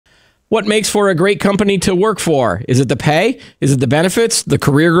What makes for a great company to work for? Is it the pay? Is it the benefits? The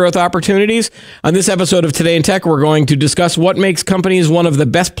career growth opportunities? On this episode of Today in Tech, we're going to discuss what makes companies one of the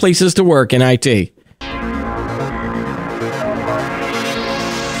best places to work in IT.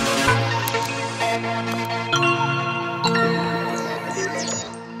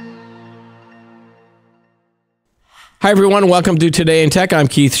 Hi, everyone. Welcome to Today in Tech. I'm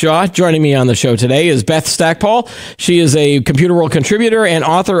Keith Shaw. Joining me on the show today is Beth Stackpole. She is a Computerworld contributor and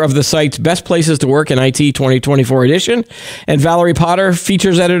author of the site's Best Places to Work in IT 2024 edition. And Valerie Potter,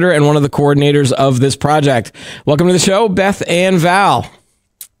 features editor and one of the coordinators of this project. Welcome to the show, Beth and Val.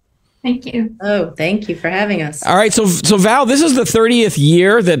 Thank you. Oh, thank you for having us. All right. So Val, this is the 30th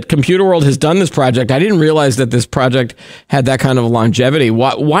year that Computerworld has done this project. I didn't realize that this project had that kind of longevity.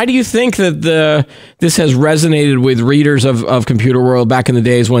 Why do you think that this has resonated with readers of Computerworld back in the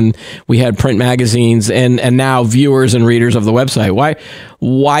days when we had print magazines and now viewers and readers of the website?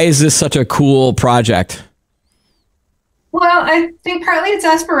 Why is this such a cool project? Well, I think partly it's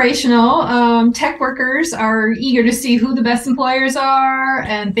aspirational. Tech workers are eager to see who the best employers are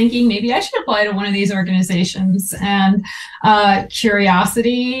and thinking maybe I should apply to one of these organizations. And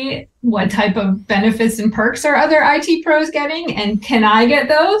curiosity, what type of benefits and perks are other IT pros getting? And can I get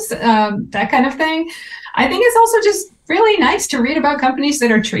those? That kind of thing. I think it's also just really nice to read about companies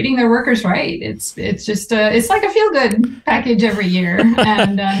that are treating their workers right. It's just it's like a feel-good package every year,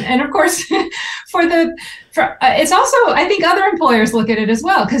 and of course, it's also, I think other employers look at it as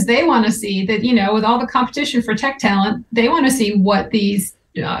well because they want to see that, with all the competition for tech talent, they want to see what these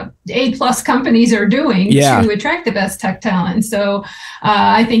A+ companies are doing to attract the best tech talent. So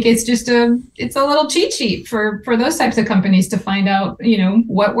I think it's just it's a little cheat sheet for those types of companies to find out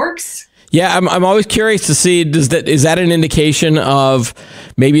what works. Yeah, I'm always curious to see, is that an indication of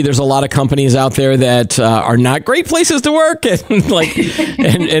maybe there's a lot of companies out there that are not great places to work, and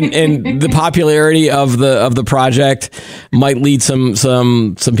and the popularity of the project might lead some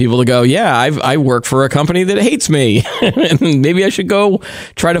people to go, yeah, I work for a company that hates me, and maybe I should go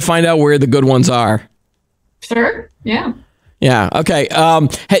try to find out where the good ones are. Sure. Yeah. Yeah. Okay.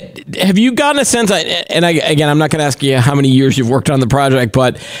 Have you gotten a sense? Again, I'm not going to ask you how many years you've worked on the project,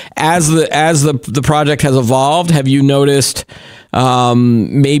 but as the project has evolved, have you noticed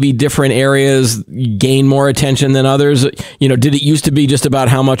maybe different areas gain more attention than others? Did it used to be just about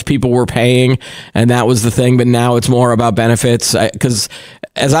how much people were paying, and that was the thing, but now it's more about benefits? Because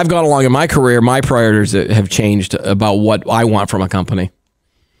as I've gone along in my career, my priorities have changed about what I want from a company.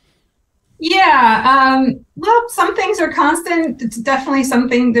 Yeah, well, some things are constant. It's definitely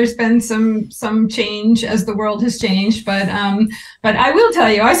something. There's been some change as the world has changed, but I will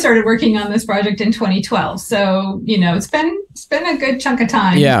tell you, I started working on this project in 2012. So it's been a good chunk of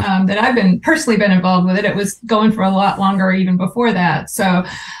time that I've personally been involved with it. It was going for a lot longer even before that. So,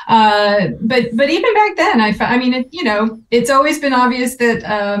 but even back then, it's always been obvious that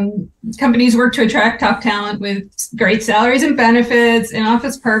companies work to attract top talent with great salaries and benefits,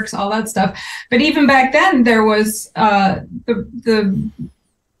 in-office perks, all that stuff. But even back then, there was the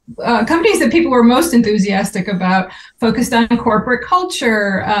companies that people were most enthusiastic about focused on corporate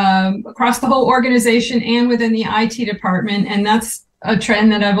culture across the whole organization and within the IT department. And that's a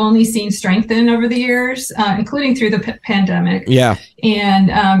trend that I've only seen strengthen over the years, including through the pandemic. Yeah.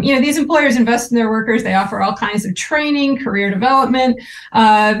 And, these employers invest in their workers. They offer all kinds of training, career development,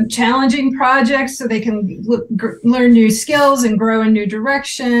 challenging projects so they can learn new skills and grow in new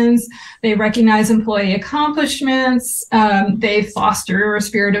directions. They recognize employee accomplishments. They foster a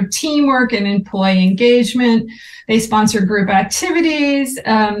spirit of teamwork and employee engagement. They sponsor group activities.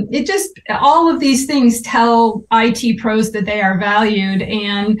 All of these things tell IT pros that they are valued.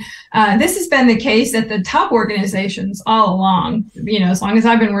 And this has been the case at the top organizations all along. As long as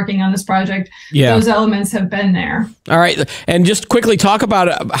I've been working on this project, those elements have been there. All right. And just quickly talk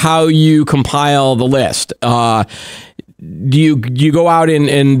about how you compile the list. Do you go out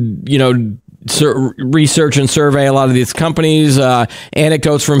and research and survey a lot of these companies,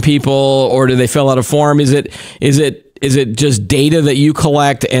 anecdotes from people, or do they fill out a form? Is it just data that you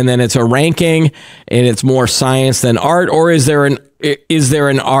collect and then it's a ranking and it's more science than art, or is there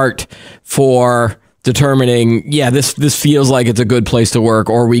an art for determining, this feels like it's a good place to work,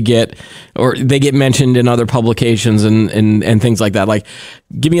 or they get mentioned in other publications and things like that? Like,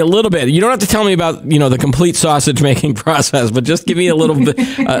 give me a little bit. You don't have to tell me about, the complete sausage making process, but just give me a little bit,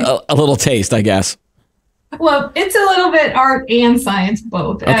 a little taste, I guess. Well, it's a little bit art and science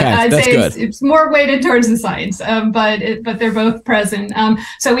both. Okay, I'd that's say good. it's more weighted towards the science, but they're both present.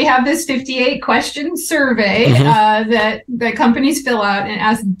 So we have this 58 question survey that companies fill out and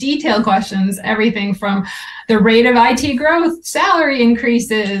ask detailed questions, everything from the rate of IT growth, salary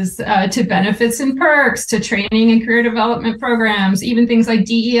increases, to benefits and perks, to training and career development programs, even things like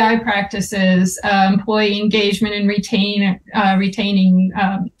DEI practices, employee engagement and retaining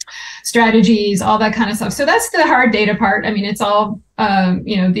strategies, all that kind of stuff. So that's the hard data part. I mean, it's all,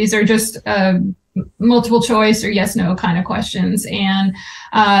 these are just multiple choice or yes, no kind of questions. And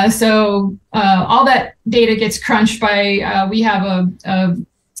so all that data gets crunched by, we have a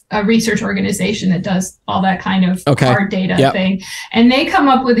research organization that does all that kind of hard data thing. And they come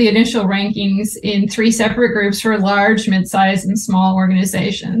up with the initial rankings in 3 separate groups for large, mid-sized, and small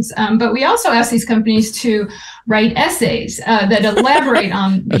organizations. But we also ask these companies to write essays that elaborate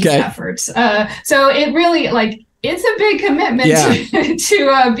on these efforts. So it really, it's a big commitment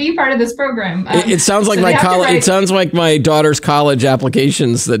to be part of this program. It sounds like it sounds like my daughter's college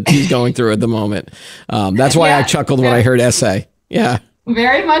applications that she's going through at the moment. That's why I chuckled when I heard essay. Yeah.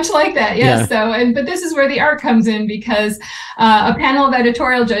 Very much like that, yes. Yeah. So, but this is where the art comes in, because a panel of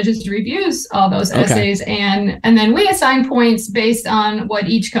editorial judges reviews all those essays, and then we assign points based on what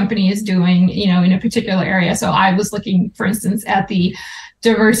each company is doing, in a particular area. So I was looking, for instance, at the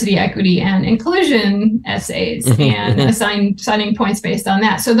diversity, equity, and inclusion essays and assigning points based on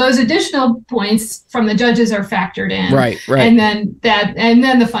that. So those additional points from the judges are factored in. Right. And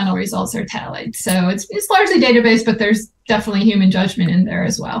then the final results are tallied. So it's largely database, but there's definitely human judgment in there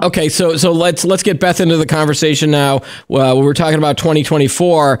as well. Okay, so let's get Beth into the conversation now. We're talking about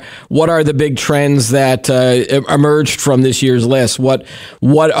 2024. What are the big trends that emerged from this year's list? What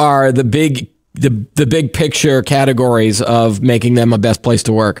are the big picture categories of making them a best place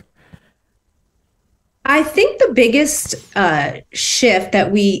to work? I think the biggest shift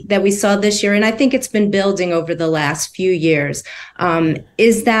that we saw this year, and I think it's been building over the last few years,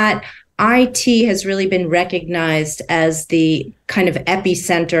 is that IT has really been recognized as the kind of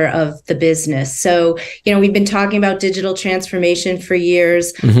epicenter of the business. So, we've been talking about digital transformation for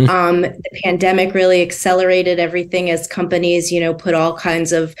years. The pandemic really accelerated everything as companies, put all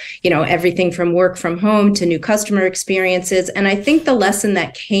kinds of, everything from work from home to new customer experiences. And I think the lesson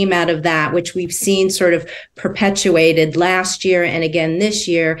that came out of that, which we've seen sort of perpetuated last year and again this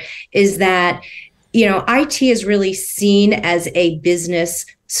year, is that, IT is really seen as a business,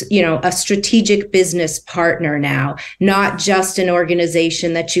 a strategic business partner now, not just an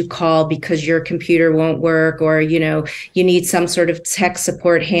organization that you call because your computer won't work, or, you need some sort of tech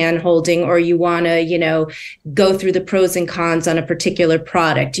support hand holding, or you want to, go through the pros and cons on a particular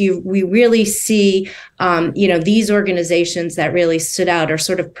product. We really see, these organizations that really stood out are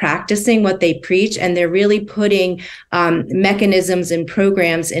sort of practicing what they preach, and they're really putting mechanisms and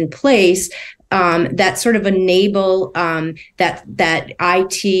programs in place that sort of enable that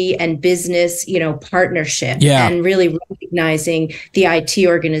IT and business, partnership, and really recognizing the IT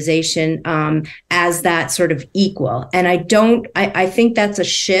organization as that sort of equal. And I think that's a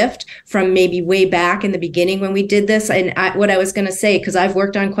shift from maybe way back in the beginning when we did this. And what I was going to say, because I've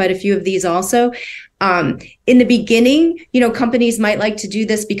worked on quite a few of these also. In the beginning, companies might like to do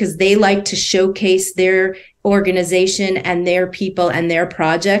this because they like to showcase their organization and their people and their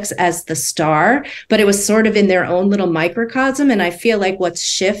projects as the star, but it was sort of in their own little microcosm. And I feel like what's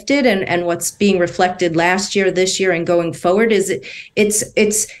shifted and what's being reflected last year, this year, and going forward is it's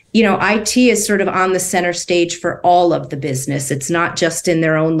IT is sort of on the center stage for all of the business. It's not just in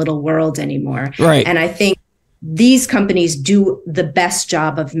their own little world anymore. Right. And I think these companies do the best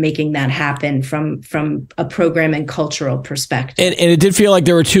job of making that happen from a program and cultural perspective. And it did feel like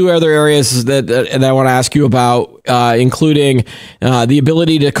there were 2 other areas that I want to ask you about, including the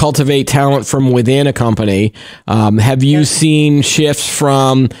ability to cultivate talent from within a company. Have you seen shifts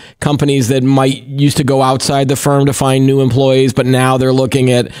from companies that might used to go outside the firm to find new employees, but now they're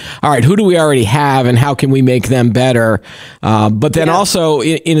looking at, all right, who do we already have and how can we make them better? But then also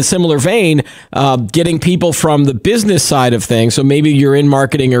in a similar vein, getting people from the business side of things. So maybe you're in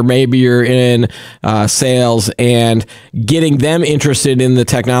marketing or maybe you're in sales, and getting them interested in the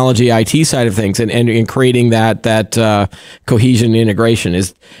technology IT side of things and creating that cohesion integration.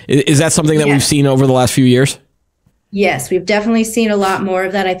 Is that something that we've seen over the last few years? Yes, we've definitely seen a lot more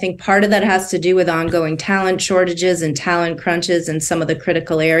of that. I think part of that has to do with ongoing talent shortages and talent crunches in some of the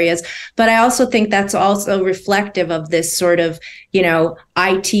critical areas. But I also think that's also reflective of this sort of,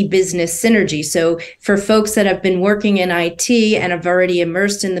 IT business synergy. So for folks that have been working in IT and have already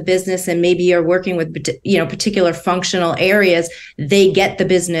immersed in the business and maybe are working with, particular functional areas, they get the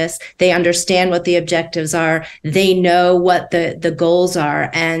business, they understand what the objectives are, they know what the goals are.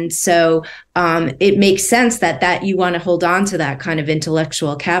 And so it makes sense that you want to hold on to that kind of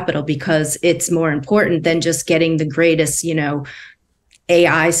intellectual capital, because it's more important than just getting the greatest,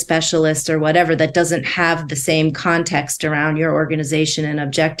 AI specialist or whatever that doesn't have the same context around your organization and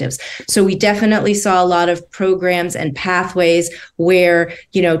objectives. So we definitely saw a lot of programs and pathways where,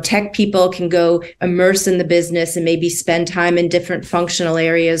 tech people can go immerse in the business and maybe spend time in different functional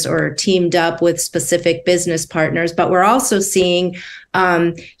areas or teamed up with specific business partners. But we're also seeing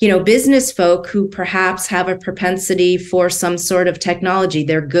business folk who perhaps have a propensity for some sort of technology.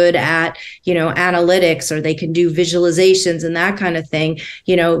 They're good at, analytics, or they can do visualizations and that kind of thing.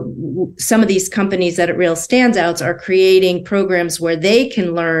 Some of these companies that are real standouts are creating programs where they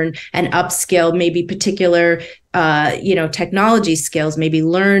can learn and upskill maybe particular technology skills, maybe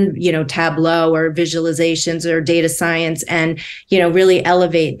learn, Tableau or visualizations or data science, and, really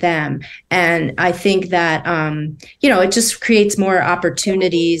elevate them. And I think that, it just creates more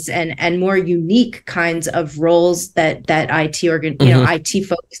opportunities and more unique kinds of roles that IT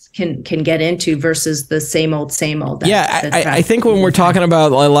folks can get into versus the same old. I think when we're talking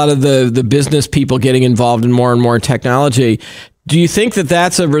about a lot of the business people getting involved in more and more technology, do you think that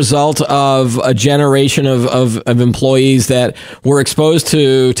that's a result of a generation of employees that were exposed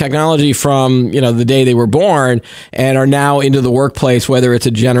to technology from, the day they were born and are now into the workplace, whether it's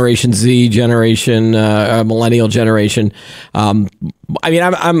a Generation Z, a millennial generation? I'm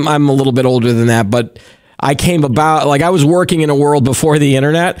a little bit older than that, but I came about, I was working in a world before the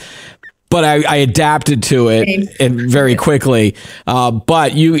internet, but I adapted to it and very quickly.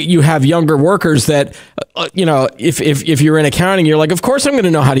 But you have younger workers that, if you're in accounting, you're like, of course I'm going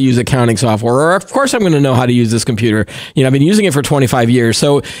to know how to use accounting software, or of course I'm going to know how to use this computer. I've been using it for 25 years.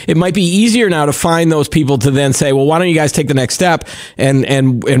 So it might be easier now to find those people to then say, well, why don't you guys take the next step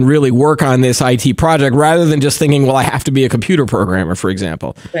and really work on this IT project, rather than just thinking, well, I have to be a computer programmer, for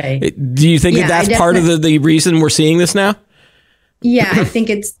example. Right. Do you think that's part of the reason we're seeing this now? Yeah, I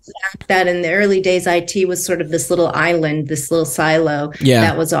think it's that in the early days, IT was sort of this little island, this little silo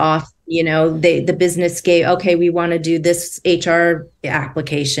that was off. The business gave, okay, we want to do this HR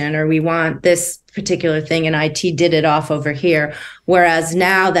application, or we want this particular thing, and IT did it off over here. Whereas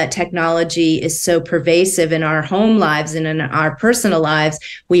now that technology is so pervasive in our home lives and in our personal lives,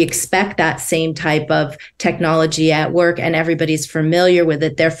 we expect that same type of technology at work, and everybody's familiar with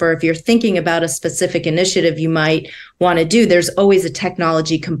it. Therefore, if you're thinking about a specific initiative you might want to do, there's always a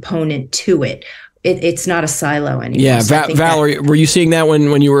technology component to it. It's not a silo anymore. Yeah, so Valerie, were you seeing that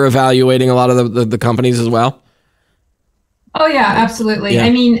when you were evaluating a lot of the companies as well? Oh yeah, absolutely.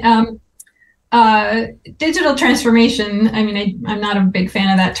 Yeah. Digital transformation. I'm not a big fan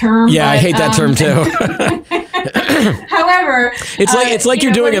of that term. Yeah, I hate that term too. However, it's like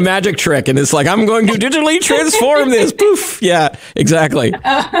you're doing a magic trick, and it's like, I'm going to digitally transform this. Poof. Yeah, exactly.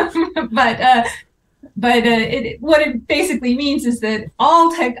 But what it basically means is that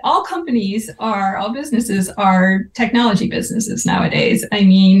all businesses are technology businesses nowadays.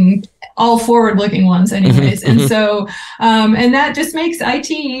 All forward-looking ones, anyways. And so, and that just makes IT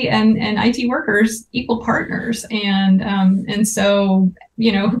and IT workers equal partners. And so,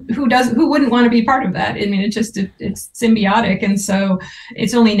 who wouldn't want to be part of that? It's symbiotic, and so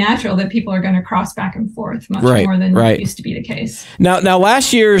it's only natural that people are going to cross back and forth much more than used to be the case. Now,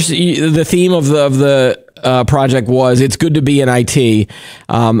 last year's the theme of the project was "It's good to be in IT."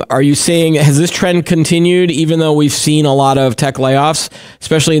 Are you seeing, has this trend continued, even though we've seen a lot of tech layoffs,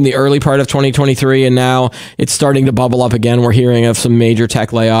 especially in the early part of 2023, and now it's starting to bubble up again? We're hearing of some major tech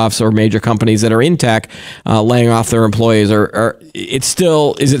layoffs or major companies that are in tech laying off their employees.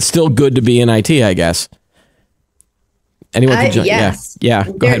 Is it still good to be in IT, I guess? Anyone can jump? Yes. Yeah.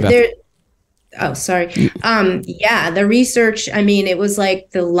 Go ahead, Beth. Oh, sorry. The research, it was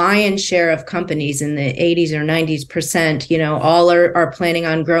like the lion's share of companies in the 80s or 90%, all are planning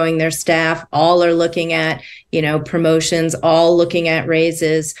on growing their staff, all are looking at, promotions, all looking at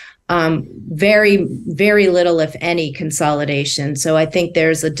raises. Very, very little, if any, consolidation. So I think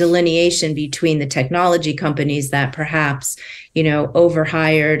there's a delineation between the technology companies that perhaps,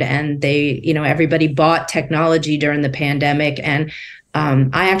 overhired, and they, everybody bought technology during the pandemic, and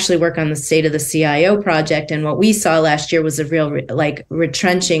I actually work on the State of the CIO project, and what we saw last year was a real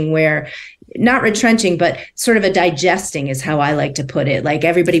retrenching, where not retrenching, but sort of a digesting is how I like to put it. Like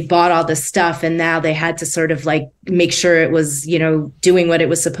everybody bought all this stuff and now they had to sort of like make sure it was, doing what it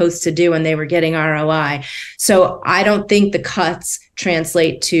was supposed to do and they were getting ROI. So I don't think the cuts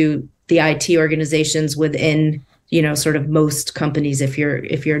translate to the IT organizations within sort of most companies if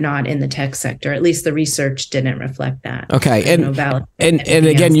you're not in the tech sector. At least the research didn't reflect that. Okay. And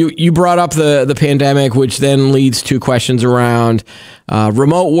again, you brought up the pandemic, which then leads to questions around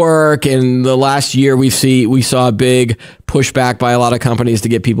remote work. And the last year we saw a big pushback by a lot of companies to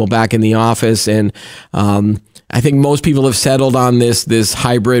get people back in the office. And I think most people have settled on this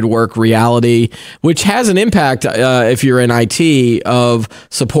hybrid work reality, which has an impact if you're in IT of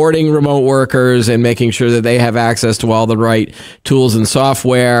supporting remote workers and making sure that they have access to all the right tools and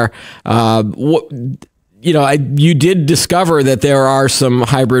software. You did discover that there are some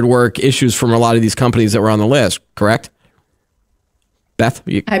hybrid work issues from a lot of these companies that were on the list, correct? Beth?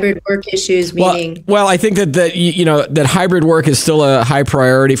 Hybrid work issues, meaning? Well, I think that hybrid work is still a high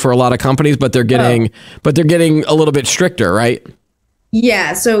priority for a lot of companies, but they're getting a little bit stricter, right?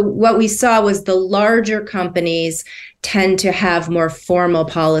 Yeah. So what we saw was the larger companies tend to have more formal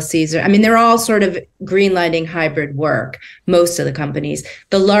policies. I mean, they're all sort of greenlighting hybrid work, most of the companies.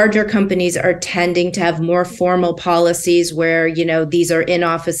 The larger companies are tending to have more formal policies where, these are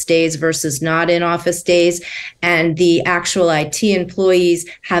in-office days versus not in-office days. And the actual IT employees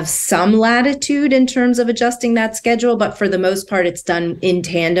have some latitude in terms of adjusting that schedule, but for the most part, it's done in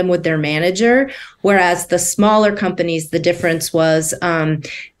tandem with their manager. Whereas the smaller companies, the difference was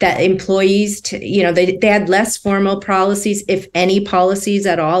that employees, they had less formal policies, if any policies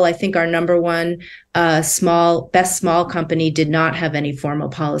at all. I think our number one best small company did not have any formal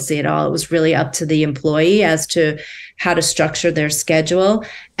policy at all. It was really up to the employee as to how to structure their schedule.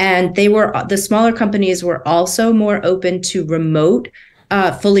 And the smaller companies were also more open to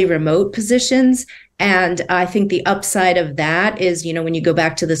fully remote positions. And I think the upside of that is, when you go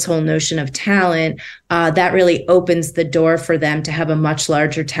back to this whole notion of talent, that really opens the door for them to have a much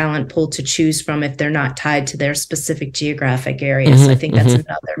larger talent pool to choose from if they're not tied to their specific geographic area. So I think that's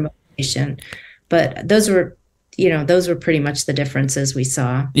another motivation. But those were pretty much the differences we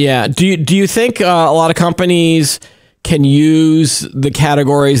saw. Yeah. Do you think a lot of companies can use the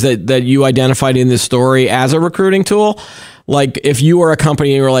categories that you identified in this story as a recruiting tool? Like if you were a company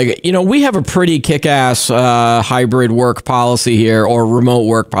and you were like, we have a pretty kick-ass hybrid work policy here or remote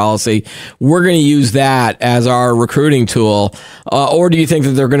work policy, we're going to use that as our recruiting tool. Or do you think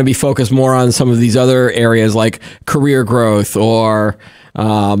that they're going to be focused more on some of these other areas like career growth or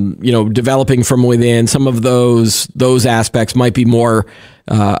developing from within? Some of those aspects might be more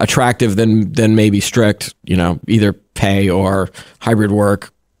attractive than maybe strict, either pay or hybrid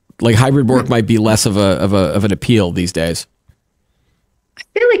work. Like hybrid work might be less of an appeal these days.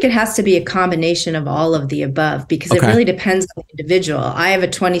 I feel like it has to be a combination of all of the above because it really depends on the individual. I have a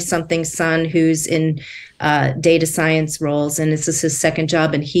 20-something son who's in data science roles, and this is his second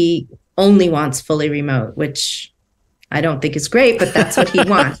job, and he only wants fully remote, which I don't think is great, but that's what he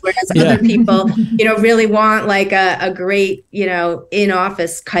wants. Whereas other people, really want like a great,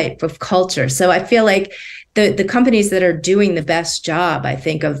 in-office type of culture. So I feel like the companies that are doing the best job, I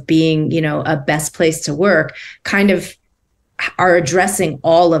think, of being, a best place to work kind of are addressing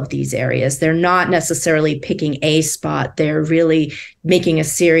all of these areas. They're not necessarily picking a spot. They're really making a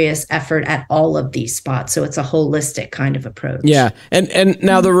serious effort at all of these spots. So it's a holistic kind of approach. Yeah. And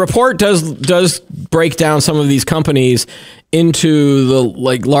now the report does break down some of these companies into the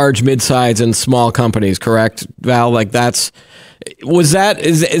like large, mid-size and small companies, correct, Val? Like is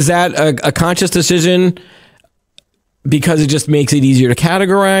that a conscious decision because it just makes it easier to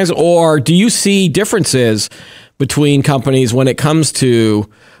categorize? Or do you see differences between companies when it comes to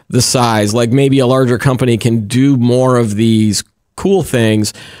the size? Like maybe a larger company can do more of these cool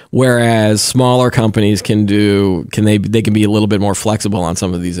things, whereas smaller companies can be a little bit more flexible on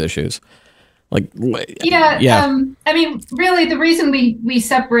some of these issues. I mean, really, the reason we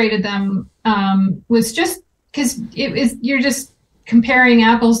separated them was just because you're just comparing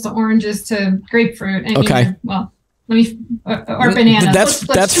apples to oranges to grapefruit. Or banana.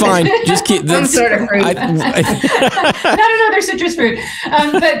 That's fine. Just keep some sort of fruit. No, they're citrus fruit.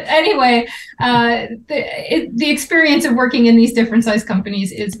 But anyway, the experience of working in these different size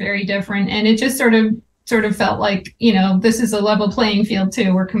companies is very different, and it just sort of felt like this is a level playing field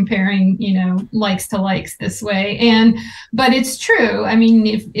too. We're comparing likes to likes this way, but it's true. I mean,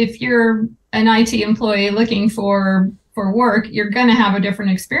 if you're an IT employee looking for for work, you're going to have a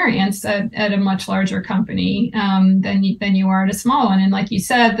different experience at a much larger company than you are at a small one. And like you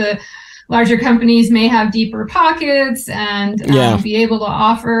said, the larger companies may have deeper pockets and be able to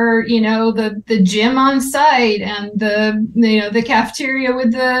offer, the gym on site and the cafeteria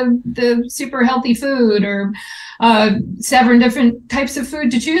with the super healthy food, or 7 different types of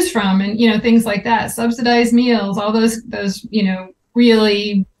food to choose from, and things like that, subsidized meals, all those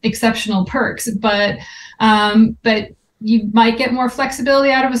really exceptional perks. But you might get more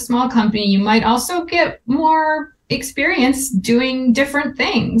flexibility out of a small company. You might also get more experience doing different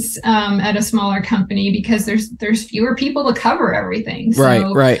things at a smaller company, because there's fewer people to cover everything.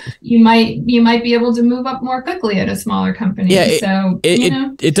 So right. You might be able to move up more quickly at a smaller company. Yeah,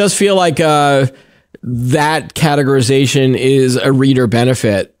 it does feel like that categorization is a reader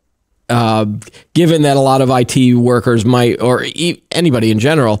benefit. Given that a lot of IT workers might, or anybody in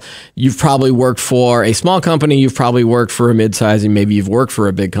general, you've probably worked for a small company, you've probably worked for a mid-size, and maybe you've worked for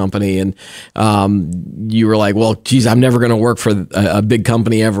a big company, and you were like, well, geez, I'm never going to work for a big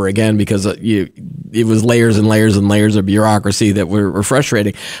company ever again, because it was layers and layers and layers of bureaucracy that were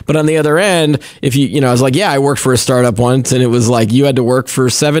frustrating. But on the other end, if I was like, yeah, I worked for a startup once, and it was like you had to work for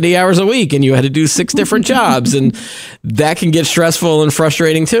 70 hours a week, and you had to do 6 different jobs, and that can get stressful and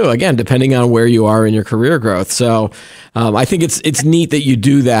frustrating too, again, depending on where you are in your career growth. So I think it's neat that you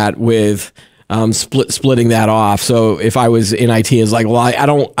do that with splitting that off. So if I was in IT, it's like, well,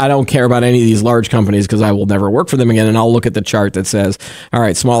 I don't care about any of these large companies because I will never work for them again. And I'll look at the chart that says, all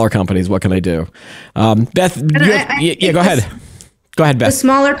right, smaller companies, what can I do? Beth, go ahead. Go ahead, Beth. The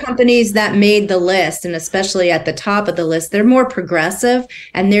smaller companies that made the list, and especially at the top of the list, they're more progressive,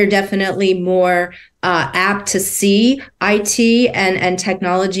 and they're definitely more apt to see IT and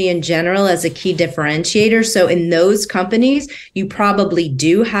technology in general as a key differentiator. So in those companies, you probably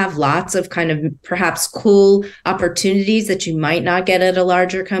do have lots of kind of perhaps cool opportunities that you might not get at a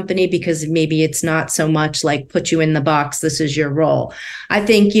larger company, because maybe it's not so much like put you in the box, this is your role. I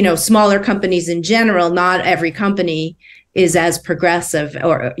think, smaller companies in general, not every company is as progressive,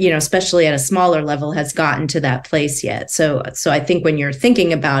 or, especially at a smaller level, has gotten to that place yet. So I think when you're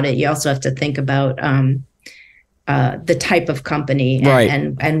thinking about it, you also have to think about the type of company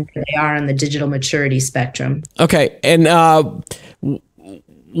and where they are on the digital maturity spectrum. Okay. And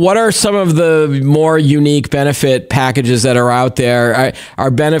what are some of the more unique benefit packages that are out there?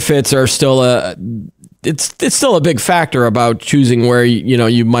 Our benefits are still it's still a big factor about choosing where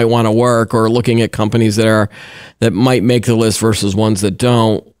you might want to work, or looking at companies that might make the list versus ones that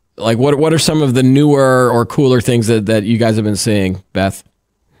don't. Like what are some of the newer or cooler things that you guys have been seeing, Beth?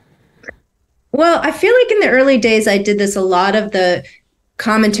 Well, I feel like in the early days I did this, a lot of the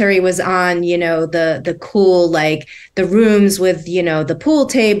commentary was on, the cool, like the rooms with, the pool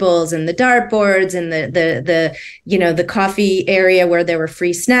tables and the dartboards and the coffee area where there were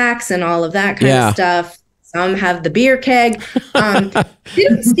free snacks and all of that kind of stuff. Some have the beer keg.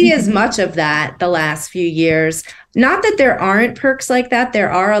 Didn't see as much of that the last few years. Not that there aren't perks like that.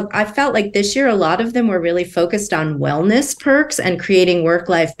 There are. I felt like this year, a lot of them were really focused on wellness perks and creating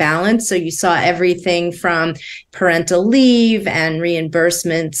work-life balance. So you saw everything from parental leave and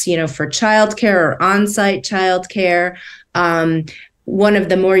reimbursements, for childcare or on-site childcare. One of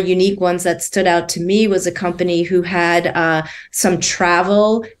the more unique ones that stood out to me was a company who had some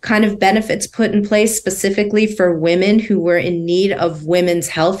travel kind of benefits put in place specifically for women who were in need of women's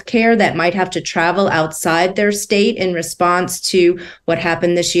health care that might have to travel outside their state in response to what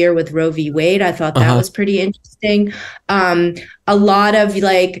happened this year with Roe v. Wade. I thought that was pretty interesting. A lot of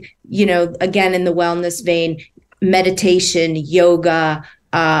again, in the wellness vein, meditation, yoga,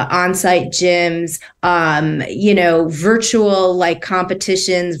 on-site gyms, virtual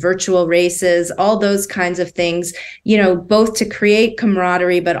competitions, virtual races, all those kinds of things, both to create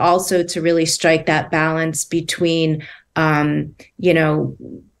camaraderie, but also to really strike that balance between,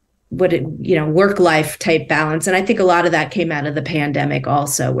 work-life type balance. And I think a lot of that came out of the pandemic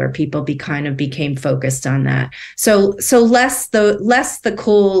also, where people became focused on that. So less the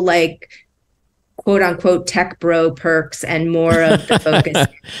cool, quote unquote tech bro perks, and more of the focus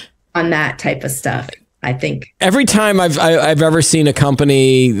on that type of stuff. I think every time I've ever seen a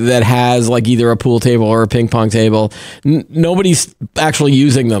company that has either a pool table or a ping pong table, nobody's actually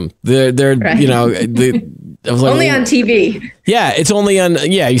using them. They're only on TV. Yeah, it's only on.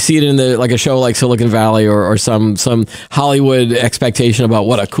 Yeah, you see it in a show like Silicon Valley or some Hollywood expectation about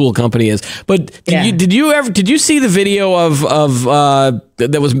what a cool company is. But did you see the video of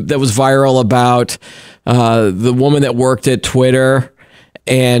that was viral about the woman that worked at Twitter,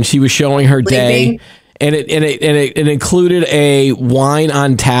 and she was showing her day, and it included a wine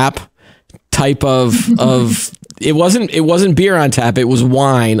on tap type of it wasn't beer on tap. It was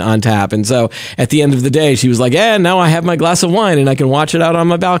wine on tap. And so at the end of the day, she was like, now I have my glass of wine and I can watch it out on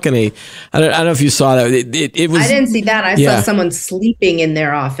my balcony. I don't know if you saw that. It was. I didn't see that. I saw someone sleeping in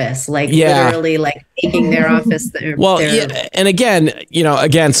their office, like literally like making their office. And again,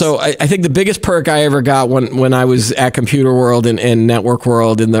 so I think the biggest perk I ever got when I was at Computerworld and Network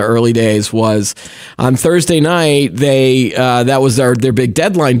World in the early days was on Thursday night, that was their big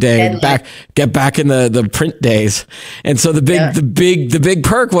deadline day. Get back in the print days. And so the big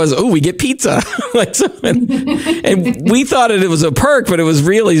perk was, we get pizza. and we thought it was a perk, but it was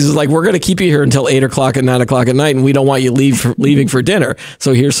really just like, we're going to keep you here until 8 o'clock and 9 o'clock at night, and we don't want you leaving for dinner.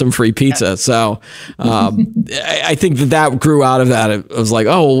 So here's some free pizza. So I think that grew out of that. It was like,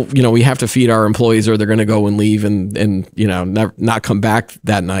 we have to feed our employees or they're going to go and leave and not come back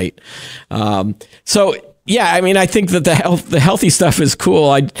that night. So yeah, I mean, I think that the healthy stuff is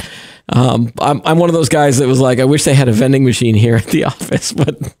cool. I'm one of those guys that was like, I wish they had a vending machine here at the office,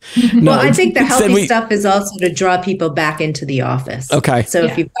 but no. Well, I think the healthy stuff is also to draw people back into the office. Okay. So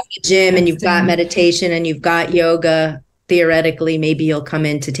if you've got a gym and you've got meditation and you've got yoga, theoretically, maybe you'll come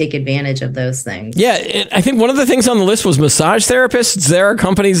in to take advantage of those things. Yeah. I think one of the things on the list was massage therapists. There are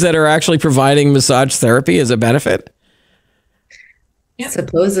companies that are actually providing massage therapy as a benefit.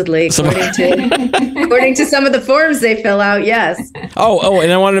 Supposedly, according to some of the forms they fill out, yes. Oh,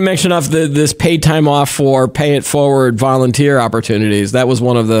 and I wanted to mention this paid time off for pay it forward volunteer opportunities. That was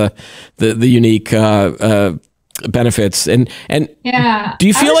one of the unique benefits. And do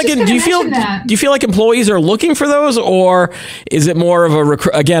you feel like employees are looking for those, or is it more of a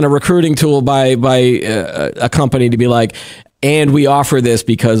recruiting tool by a company to be like, and we offer this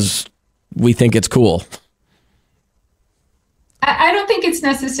because we think it's cool? I don't think it's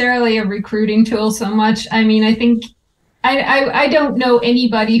necessarily a recruiting tool so much. I mean, I think I don't know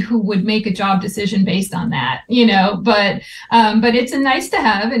anybody who would make a job decision based on that, but it's a nice to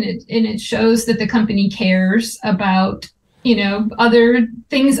have, and it shows that the company cares about, other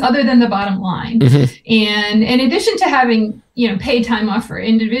things other than the bottom line. Mm-hmm. And in addition to having, paid time off for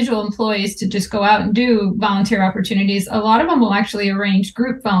individual employees to just go out and do volunteer opportunities, a lot of them will actually arrange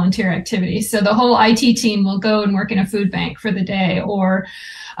group volunteer activities. So the whole IT team will go and work in a food bank for the day, or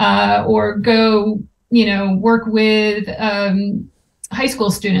go, work with high school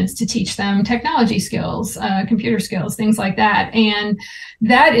students to teach them technology skills, computer skills, things like that. And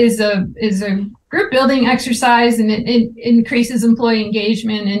that is a group building exercise, and it increases employee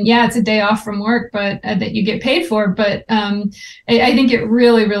engagement. And it's a day off from work, but that you get paid for. But I think it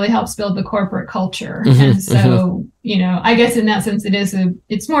really, really helps build the corporate culture. Mm-hmm, and so, I guess in that sense,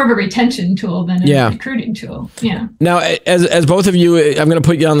 it's more of a retention tool than a recruiting tool. Yeah. Now, as both of you, I'm going to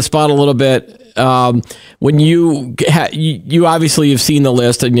put you on the spot a little bit. When you obviously have seen the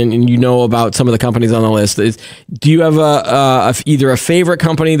list and you know about some of the companies on the list. Do you have either a favorite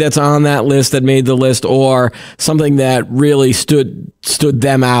company that's on that list that made the list, or something that really stood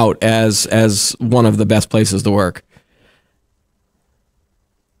them out as one of the best places to work?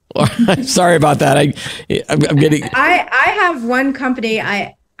 Sorry about that. I'm getting. I have one company.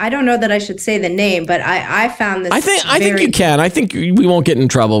 I don't know that I should say the name, but I found this. I think you can. I think we won't get in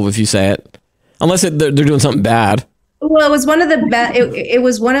trouble if you say it, unless they're doing something bad. Well, it was one of the it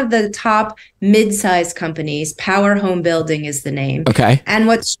was one of the top mid-sized companies. Power Home Building is the name. Okay. And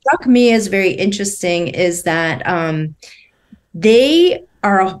what struck me as very interesting is that they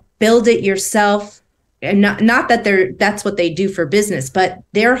are a build-it-yourself. And not that that's what they do for business, but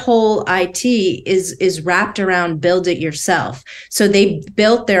their whole IT is wrapped around build it yourself. So they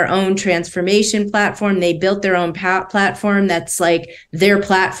built their own transformation platform. They built their own platform that's like their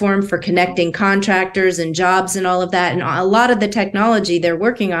platform for connecting contractors and jobs and all of that. And a lot of the technology they're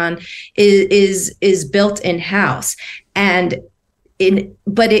working on is built in-house. And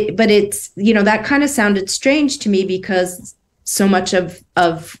but it's that kind of sounded strange to me, because so much of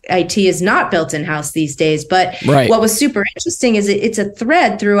IT is not built in-house these days. But What was super interesting is it's a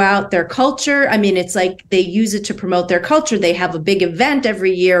thread throughout their culture. I mean, it's like they use it to promote their culture. They have a big event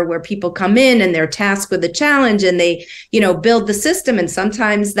every year where people come in and they're tasked with a challenge, and they, build the system. And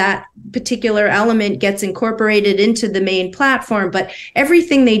sometimes that particular element gets incorporated into the main platform. But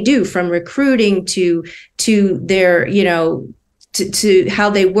everything they do, from recruiting to their, to how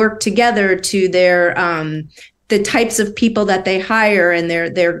they work together, to their the types of people that they hire and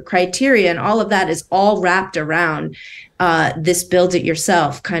their criteria, and all of that is all wrapped around this build it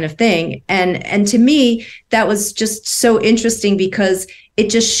yourself kind of thing. And to me, that was just so interesting, because it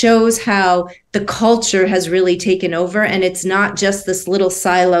just shows how the culture has really taken over. And it's not just this little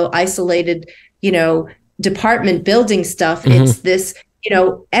silo isolated, department building stuff. Mm-hmm. It's this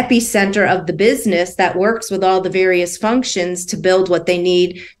epicenter of the business that works with all the various functions to build what they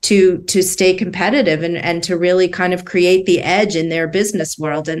need to stay competitive and to really kind of create the edge in their business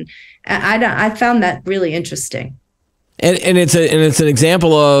world. And I found that really interesting. And it's an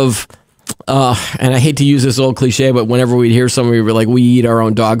example of, and I hate to use this old cliche, but whenever we hear somebody like, we eat our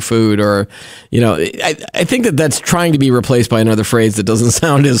own dog food, or, I think that's trying to be replaced by another phrase that doesn't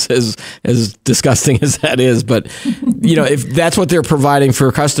sound as disgusting as that is. But, if that's what they're providing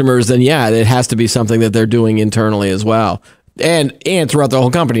for customers, then yeah, it has to be something that they're doing internally as well. And throughout the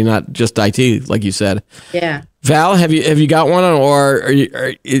whole company, not just IT, like you said. Yeah. Val, have you got one, or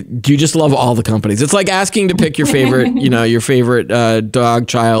do you just love all the companies? It's like asking to pick your favorite, your favorite dog,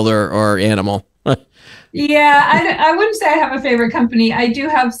 child, or animal. Yeah, I wouldn't say I have a favorite company. I do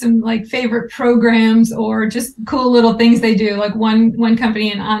have some like favorite programs or just cool little things they do. Like one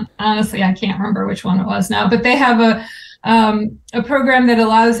company, and honestly, I can't remember which one it was now, but they have a program that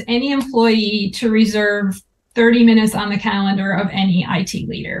allows any employee to reserve 30 minutes on the calendar of any IT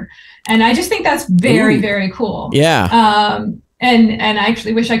leader. And I just think that's very, very cool. Yeah. And I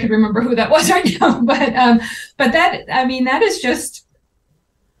actually wish I could remember who that was right now, but that is just,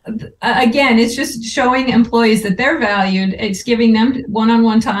 again, it's just showing employees that they're valued. It's giving them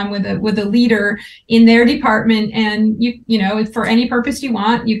one-on-one time with a leader in their department. And for any purpose you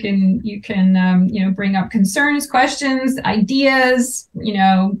want, you can bring up concerns, questions, ideas.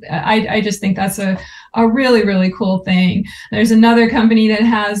 I just think that's a really, really cool thing. There's another company that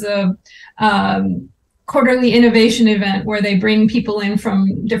has a quarterly innovation event where they bring people in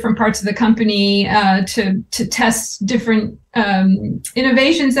from different parts of the company to test different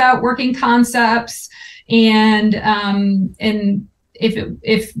innovations out, working concepts, and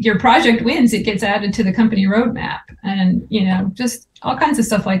if your project wins, it gets added to the company roadmap, and just all kinds of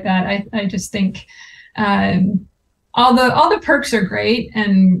stuff like that. I just think all the perks are great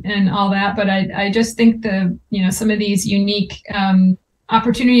and all that, but I just think some of these unique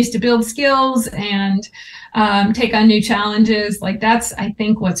opportunities to build skills and take on new challenges, like that's, I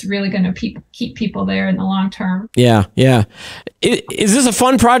think, what's really going to keep people there in the long term. Yeah. Is this a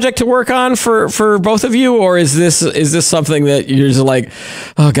fun project to work on for both of you, or is this something that you're just like,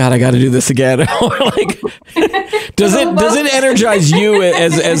 oh God, I got to do this again? Or like, does it energize you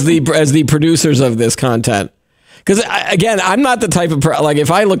as the producers of this content? Because again, I'm not the type of like, if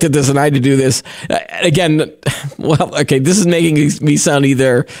I looked at this and I had to do this again, well, okay, this is making me sound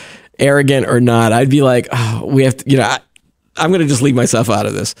either arrogant or not. I'd be like, oh, we have to, I'm going to just leave myself out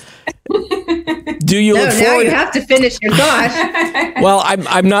of this. Do you look forward? Now you have to finish your thought. Well,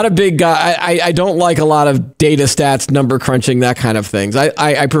 I'm not a big guy. I don't like a lot of data stats, number crunching, that kind of things.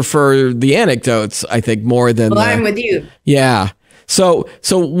 I prefer the anecdotes, I think, more than. Well, I'm with you. Yeah. So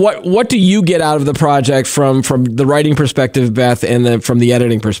what do you get out of the project from the writing perspective, Beth, and then from the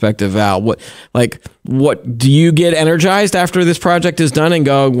editing perspective, Val? What do you get energized after this project is done and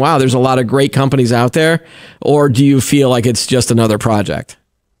go, wow, there's a lot of great companies out there? Or do you feel like it's just another project?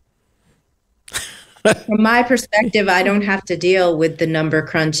 From my perspective, I don't have to deal with the number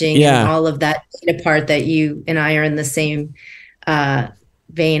crunching and all of that data part that you and I are in the same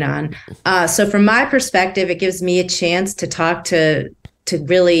vein on. So from my perspective, it gives me a chance to talk to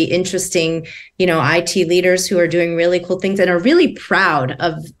really interesting, IT leaders who are doing really cool things and are really proud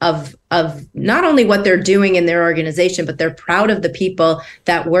of not only what they're doing in their organization, but they're proud of the people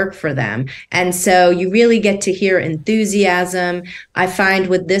that work for them. And so you really get to hear enthusiasm. I find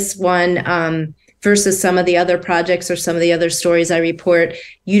with this one, versus some of the other projects or some of the other stories I report,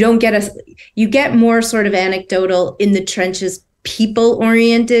 you get more sort of anecdotal, in the trenches,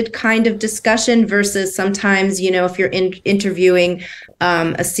 people-oriented kind of discussion versus sometimes, if you're interviewing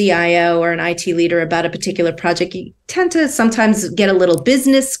a CIO or an IT leader about a particular project, you tend to sometimes get a little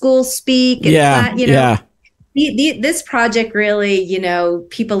business school speak. And this project really,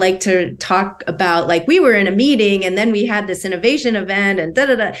 people like to talk about, like, we were in a meeting and then we had this innovation event and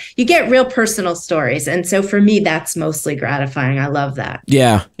da-da-da. You get real personal stories. And so for me, that's mostly gratifying. I love that.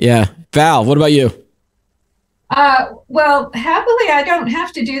 Yeah. Val, what about you? Well, happily, I don't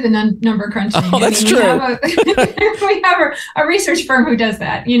have to do the number crunching. Oh, that's true. We have a research firm who does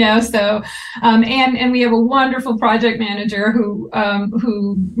that, so, and we have a wonderful project manager who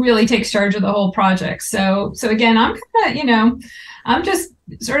really takes charge of the whole project. So again, I'm kind of, I'm just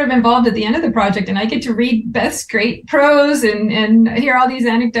sort of involved at the end of the project, and I get to read Beth's great prose and hear all these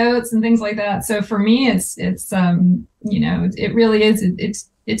anecdotes and things like that. So for me, it's it really is,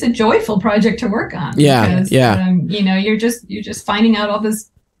 it's a joyful project to work on. Yeah. Because, you're just finding out all this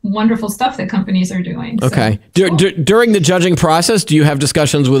wonderful stuff that companies are doing. Okay. During the judging process, do you have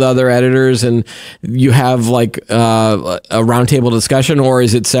discussions with other editors and you have like a roundtable discussion, or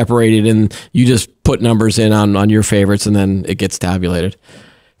is it separated and you just put numbers in on your favorites and then it gets tabulated?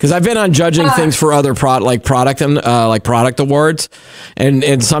 Because I've been on judging things for other product awards,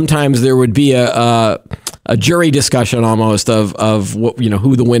 and sometimes there would be a jury discussion almost of what,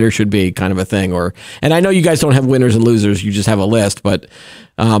 who the winner should be, kind of a thing. And I know you guys don't have winners and losers; you just have a list. But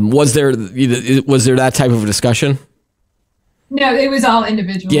was there that type of a discussion? No, it was all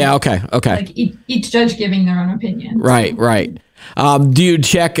individual. Yeah. Okay. Like each judge giving their own opinion. Right. Do you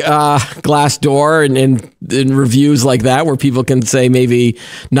check Glassdoor and reviews like that where people can say maybe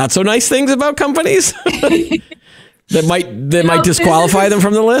not so nice things about companies that might disqualify them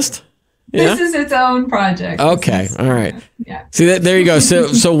from the list? Yeah? This is its own project. Okay. All right. Yeah. See, there you go.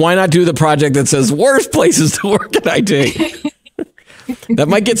 So why not do the project that says worst places to work at IT? That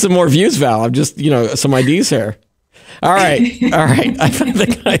might get some more views, Val. I'm just, some ideas here. All right. I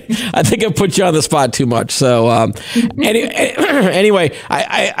think I put you on the spot too much. So anyway,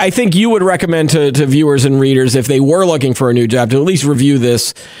 I think you would recommend to viewers and readers, if they were looking for a new job, to at least review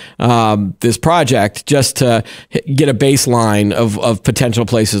this project just to get a baseline of potential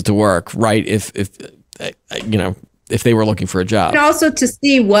places to work, right? If they were looking for a job. And also to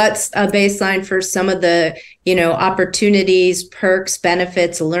see what's a baseline for some of the, opportunities, perks,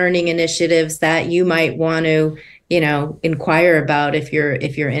 benefits, learning initiatives that you might want to inquire about if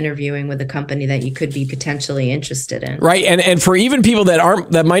you're interviewing with a company that you could be potentially interested in. Right. And for even people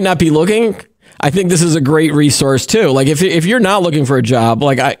that might not be looking, I think this is a great resource too. Like if you're not looking for a job,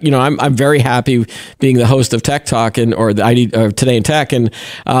 like I'm very happy being the host of Tech Talk or the ID Today in Tech, and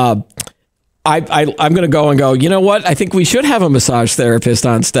I'm going to go and go, you know what? I think we should have a massage therapist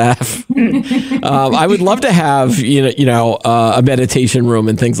on staff. I would love to have, a meditation room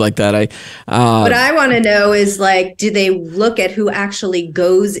and things like that. What I want to know is, like, do they look at who actually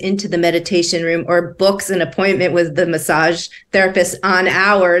goes into the meditation room or books an appointment with the massage therapist on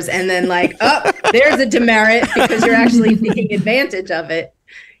hours, and then like, oh, there's a demerit because you're actually taking advantage of it.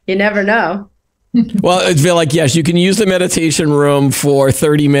 You never know. Well, it'd feel like, yes, you can use the meditation room for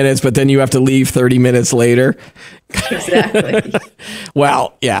 30 minutes, but then you have to leave 30 minutes later. Exactly.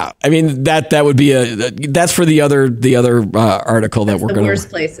 Well, yeah. I mean, that would be that's for the other article that we're going to. Worst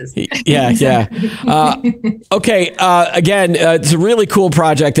places. Yeah. Okay. Again, it's a really cool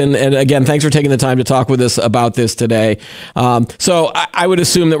project. And again, thanks for taking the time to talk with us about this today. So I would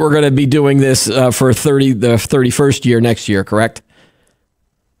assume that we're going to be doing this for the 31st year next year, correct?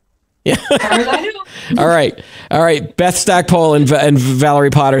 Yeah. All right. Beth Stackpole and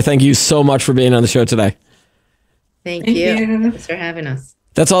Valerie Potter, thank you so much for being on the show today. Thank you. Thanks for having us.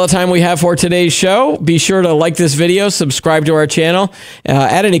 That's all the time we have for today's show. Be sure to like this video, subscribe to our channel,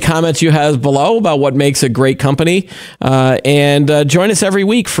 add any comments you have below about what makes a great company, and join us every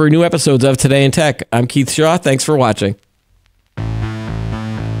week for new episodes of Today in Tech. I'm Keith Shaw. Thanks for watching.